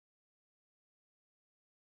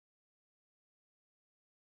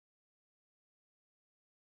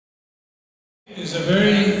It's a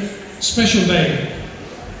very special day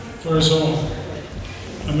for us all,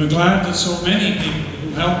 and we're glad that so many people who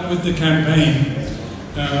helped with the campaign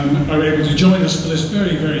are able to join us for this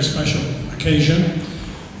very, very special occasion,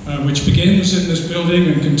 which begins in this building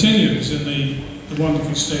and continues in the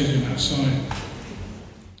wonderful stadium outside.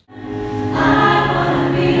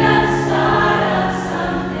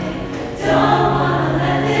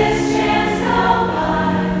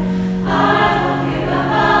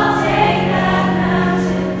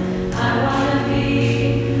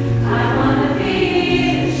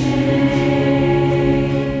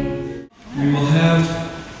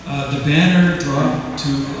 The banner drop to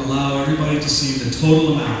allow everybody to see the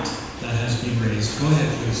total amount that has been raised. Go ahead,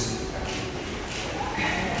 please.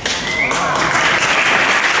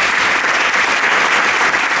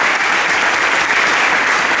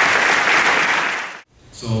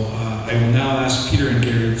 So I will now ask Peter and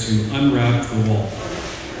Gary to unwrap the wall.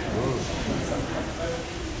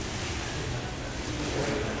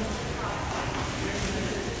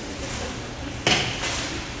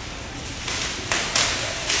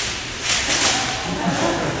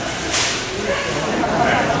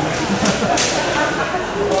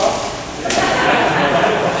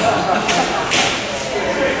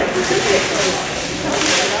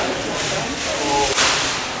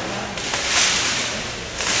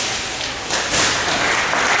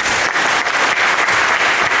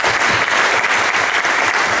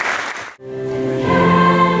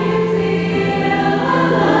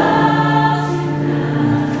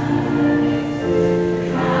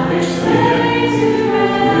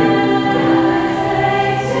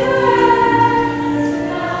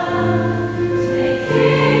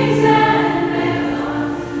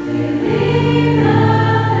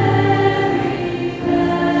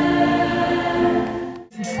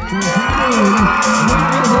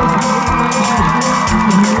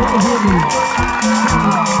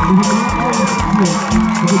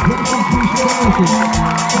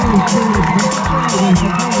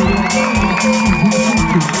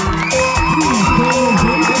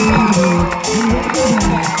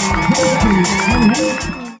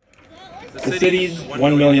 The city's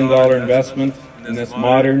 $1 million investment in this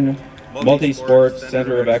modern, multi-sports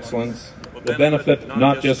center of excellence will benefit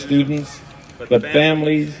not just students, but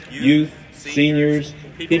families, youth, seniors,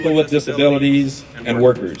 people with disabilities, and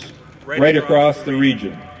workers right across the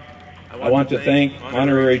region. I want to thank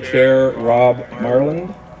Honorary Chair Rob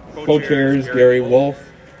Marland, co-chairs Gary Wolfe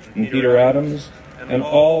and Peter Adams, and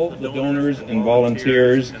all the donors and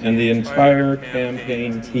volunteers and the entire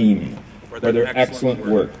campaign team for their excellent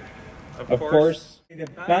work. Of course,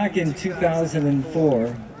 back in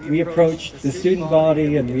 2004, we approached the student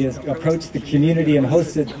body and we approached the community and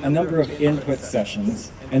hosted a number of input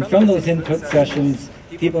sessions. And from those input sessions,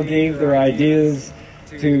 people gave their ideas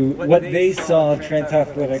to what they saw Trent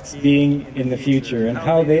Athletics being in the future and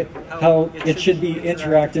how it should be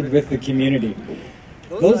interacted with the community.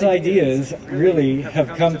 Those ideas really have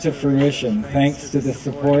come to fruition thanks to the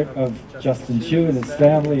support of Justin Chu and his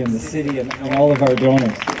family and the city and all of our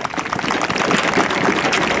donors.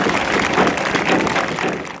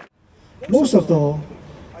 Most of all,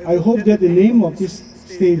 I hope that the name of this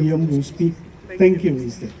stadium will speak thank you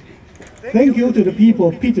instead. Thank you to the people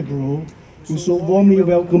of Peterborough who so warmly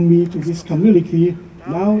welcomed me to this community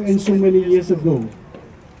now and so many years ago.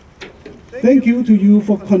 Thank you to you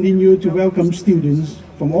for continuing to welcome students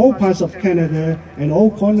from all parts of Canada and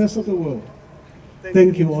all corners of the world.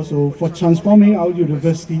 Thank you also for transforming our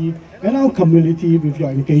university and our community with your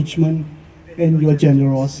engagement and your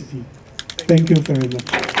generosity. Thank you very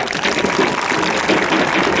much.